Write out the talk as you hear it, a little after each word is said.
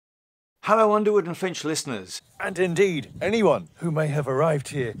Hello Underwood and Flinch listeners. And indeed, anyone who may have arrived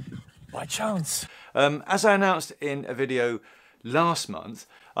here by chance. As I announced in a video last month,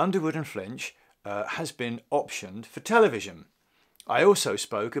 Underwood and Flinch has been optioned for television. I also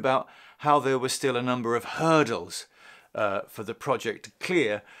spoke about how there were still a number of hurdles for the project to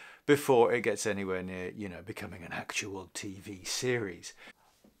clear before it gets anywhere near, becoming an actual TV series.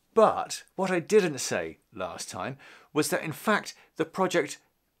 But what I didn't say last time was that in fact the project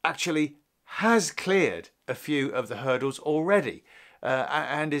actually has cleared a few of the hurdles already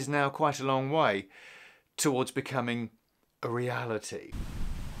and is now quite a long way towards becoming a reality.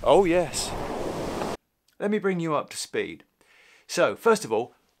 Oh yes. Let me bring you up to speed. So first of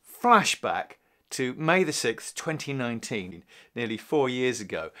all, flashback to May the 6th, 2019, nearly 4 years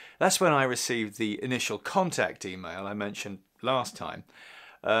ago. That's when I received the initial contact email I mentioned last time.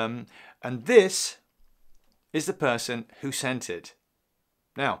 And this is the person who sent it.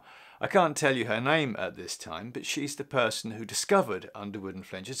 Now, I can't tell you her name at this time, but she's the person who discovered Underwood and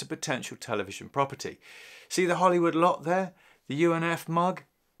Flinch as a potential television property. See the Hollywood lot there? The U&F mug?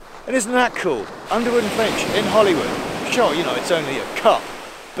 And isn't that cool? Underwood and Flinch in Hollywood. Sure, it's only a cup,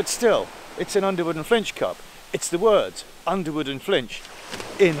 but still, it's an Underwood and Flinch cup. It's the words Underwood and Flinch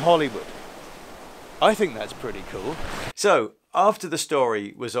in Hollywood. I think that's pretty cool. So, after the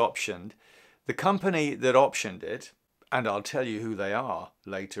story was optioned, the company that optioned it, and I'll tell you who they are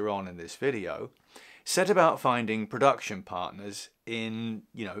later on in this video, set about finding production partners in,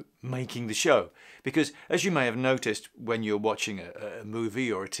 making the show. Because as you may have noticed when you're watching a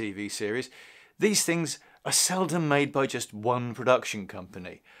movie or a TV series, these things are seldom made by just one production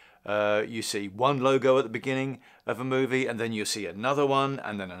company. You see one logo at the beginning of a movie, and then you see another one,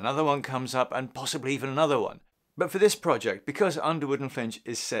 and then another one comes up, and possibly even another one. But for this project, because Underwood and Flinch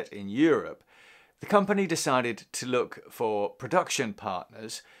is set in Europe, the company decided to look for production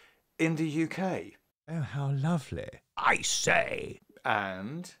partners in the UK. Oh, how lovely. I say.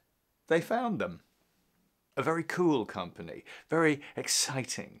 And they found them. A very cool company, very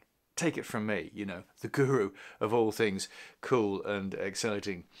exciting. Take it from me, the guru of all things cool and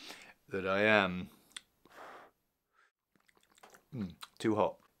exciting that I am. Too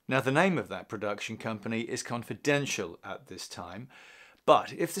hot. Now, the name of that production company is confidential at this time,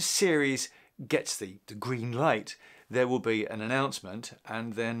 but if the series gets the green light, there will be an announcement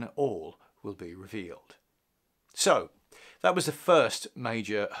and then all will be revealed. So, that was the first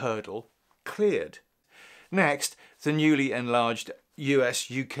major hurdle cleared. Next, the newly enlarged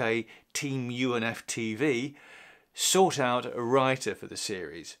US-UK Team U&F-TV sought out a writer for the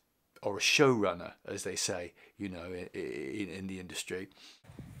series, or a showrunner, as they say, in the industry.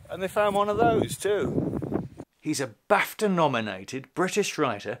 And they found one of those too. He's a BAFTA-nominated British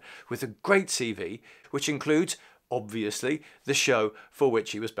writer with a great CV, which includes, obviously, the show for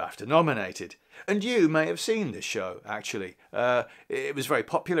which he was BAFTA-nominated. And you may have seen this show, actually. It was very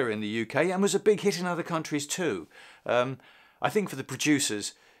popular in the UK and was a big hit in other countries too. I think for the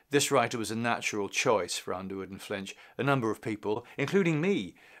producers, this writer was a natural choice for Underwood and Flinch. A number of people, including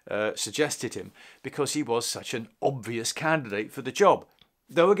me, suggested him because he was such an obvious candidate for the job.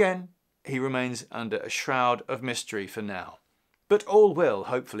 Though again, he remains under a shroud of mystery for now. But all will,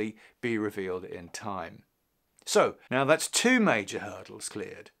 hopefully, be revealed in time. So, now that's two major hurdles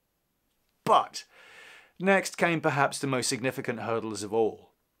cleared. But next came perhaps the most significant hurdles of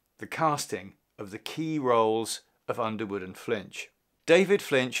all, the casting of the key roles of Underwood and Flinch. David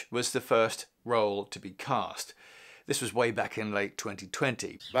Flinch was the first role to be cast. This was way back in late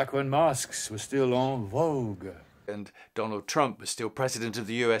 2020. Back when masks were still en vogue. And Donald Trump was still president of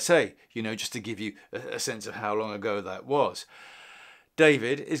the USA, just to give you a sense of how long ago that was.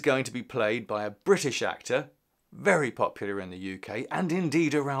 David is going to be played by a British actor, very popular in the UK and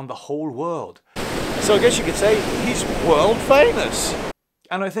indeed around the whole world. So I guess you could say he's world famous.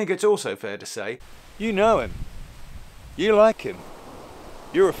 And I think it's also fair to say, you know him. You like him.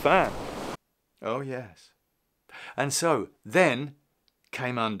 You're a fan. Oh yes. And so then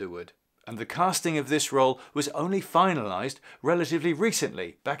came Underwood. And the casting of this role was only finalised relatively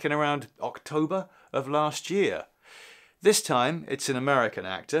recently, back in around October of last year. This time it's an American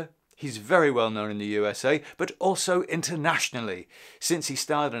actor. He's very well known in the USA, but also internationally, since he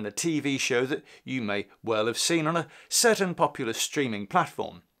starred in a TV show that you may well have seen on a certain popular streaming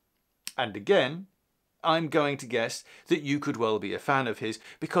platform. And again, I'm going to guess that you could well be a fan of his,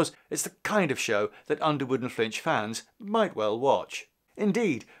 because it's the kind of show that Underwood and Flinch fans might well watch.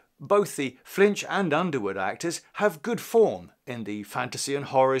 Indeed, both the Flinch and Underwood actors have good form in the fantasy and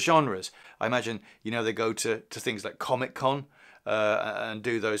horror genres. I imagine, they go to things like Comic-Con and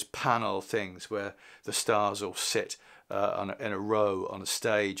do those panel things where the stars all sit in a row on a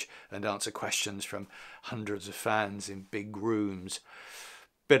stage and answer questions from hundreds of fans in big rooms.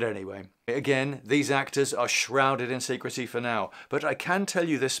 But anyway, again, these actors are shrouded in secrecy for now, but I can tell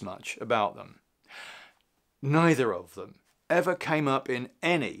you this much about them. Neither of them ever came up in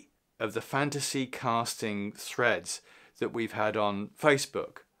any of the fantasy casting threads that we've had on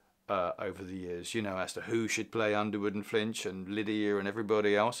Facebook over the years, you know, as to who should play Underwood and Flinch and Lydia and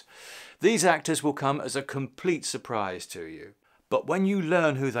everybody else. These actors will come as a complete surprise to you. But when you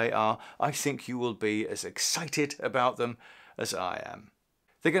learn who they are, I think you will be as excited about them as I am.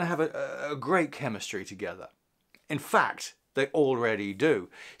 They're going to have a great chemistry together. In fact, they already do,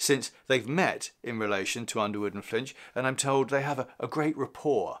 since they've met in relation to Underwood and Flinch, and I'm told they have a great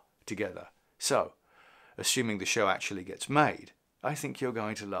rapport together. So, assuming the show actually gets made, I think you're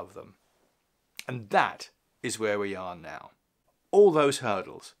going to love them. And that is where we are now. All those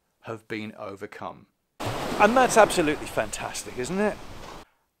hurdles have been overcome. And that's absolutely fantastic, isn't it?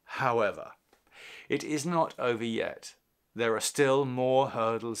 However, it is not over yet. There are still more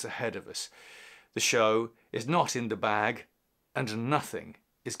hurdles ahead of us. The show is not in the bag, and nothing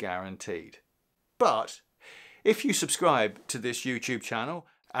is guaranteed. But if you subscribe to this YouTube channel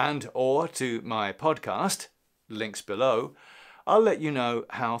and or to my podcast, links below, I'll let you know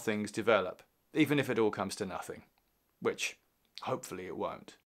how things develop, even if it all comes to nothing, which hopefully it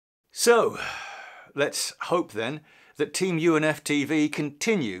won't. So, let's hope then that Team U&F-TV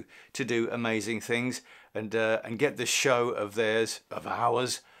continue to do amazing things and get this show of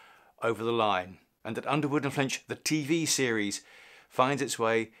ours, over the line, and that Underwood and Flinch, the TV series, finds its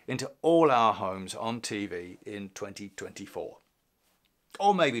way into all our homes on TV in 2024.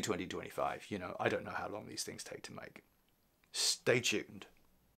 Or maybe 2025, you know, I don't know how long these things take to make. Stay tuned.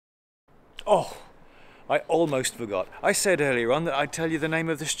 Oh, I almost forgot. I said earlier on that I'd tell you the name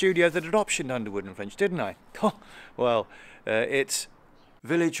of the studio that had optioned Underwood and Flinch, didn't I? Oh, well, it's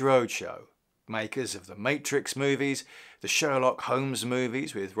Village Roadshow, makers of the Matrix movies, the Sherlock Holmes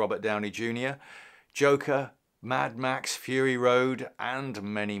movies with Robert Downey Jr., Joker, Mad Max, Fury Road, and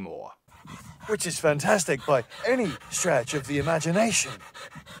many more. Which is fantastic by any stretch of the imagination.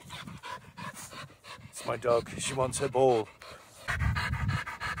 It's my dog. She wants her ball.